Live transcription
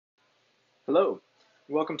Hello,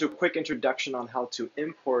 welcome to a quick introduction on how to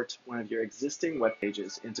import one of your existing web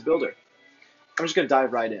pages into Builder. I'm just going to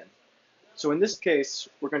dive right in. So in this case,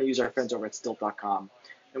 we're going to use our friends over at Stilt.com,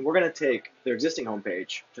 and we're going to take their existing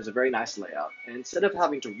homepage, which is a very nice layout, and instead of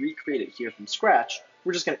having to recreate it here from scratch,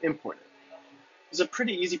 we're just going to import it. It's a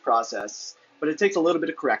pretty easy process, but it takes a little bit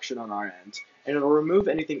of correction on our end, and it'll remove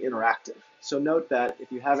anything interactive. So note that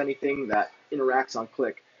if you have anything that interacts on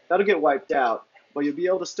click, that'll get wiped out, but you'll be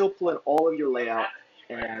able to still pull in all of your layout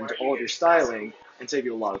and all of your styling and save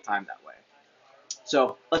you a lot of time that way.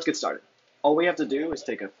 So let's get started. All we have to do is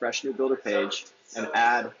take a fresh new Builder page and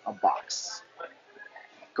add a box.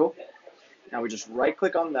 Cool. Now we just right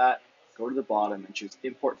click on that, go to the bottom and choose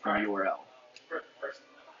import from URL.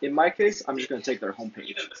 In my case, I'm just going to take their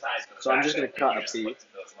homepage. So I'm just going to copy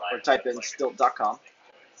or type in stilt.com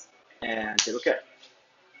and hit OK.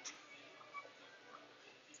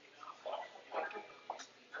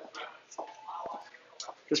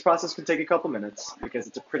 This process can take a couple minutes because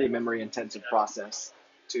it's a pretty memory-intensive process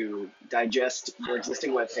to digest your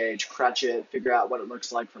existing web page, crunch it, figure out what it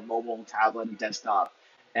looks like for mobile, tablet, and desktop,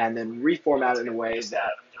 and then reformat it in a way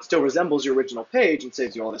that still resembles your original page and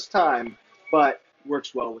saves you all this time, but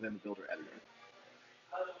works well within the Builder editor.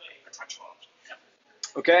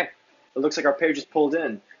 Okay, it looks like our page is pulled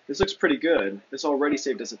in. This looks pretty good. This already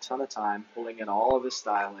saved us a ton of time, pulling in all of this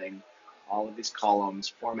styling, all of these columns,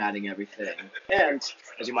 formatting everything, and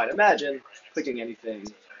as you might imagine, clicking anything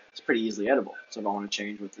is pretty easily editable. So if I want to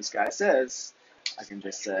change what this guy says, I can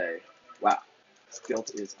just say, wow,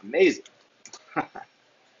 Stilt is amazing.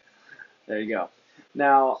 There you go.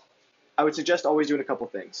 Now, I would suggest always doing a couple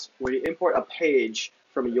things. When you import a page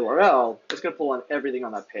from a URL, it's going to pull on everything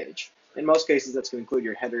on that page. In most cases, that's going to include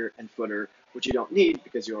your header and footer, which you don't need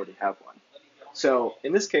because you already have one. So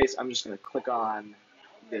in this case, I'm just going to click on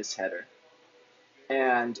this header.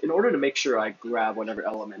 And in order to make sure I grab whatever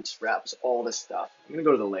element wraps all this stuff, I'm going to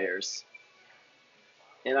go to the layers.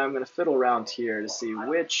 And I'm going to fiddle around here to see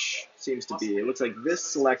which seems to be. It looks like this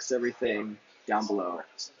selects everything down below,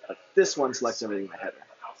 but this one selects everything in the header.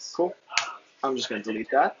 Cool. I'm just going to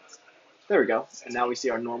delete that. There we go. And now we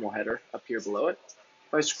see our normal header up here below it.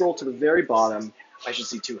 If I scroll to the very bottom, I should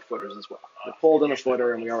see two footers as well. They're pulled in a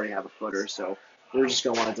footer, and we already have a footer, so we're just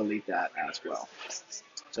going to want to delete that as well.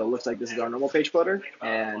 So it looks like this is our normal page footer,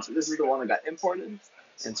 and this is the one that got imported.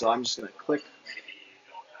 And so I'm just going to click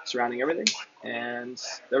surrounding everything, and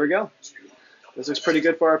there we go. This looks pretty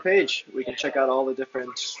good for our page. We can check out all the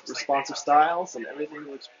different responsive styles, and everything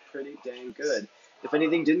looks pretty dang good. If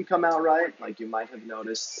anything didn't come out right, like you might have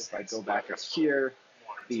noticed, if I go back up here,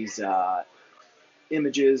 these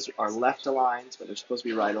images are left aligned, but they're supposed to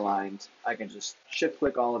be right aligned. I can just shift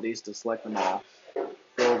click all of these to select them all,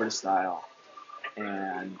 go over to style,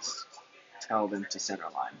 and tell them to center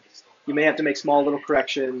align. You may have to make small little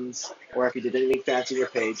corrections, or if you did anything fancy on your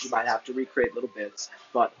page, you might have to recreate little bits,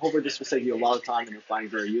 but hopefully this will save you a lot of time and you'll find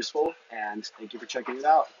it very useful, and thank you for checking it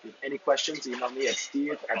out. If you have any questions, email me at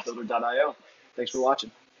steve@builder.io. Thanks for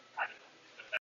watching.